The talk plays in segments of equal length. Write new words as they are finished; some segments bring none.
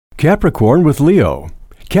Capricorn with Leo.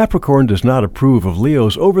 Capricorn does not approve of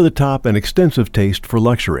Leo's over-the-top and extensive taste for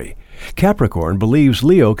luxury. Capricorn believes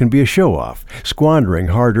Leo can be a show-off, squandering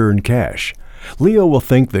hard-earned cash. Leo will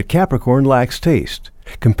think that Capricorn lacks taste.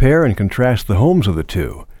 Compare and contrast the homes of the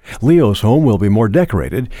two. Leo's home will be more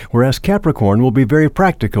decorated, whereas Capricorn will be very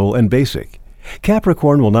practical and basic.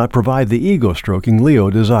 Capricorn will not provide the ego-stroking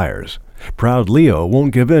Leo desires. Proud Leo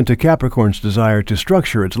won't give in to Capricorn's desire to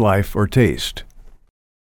structure its life or taste.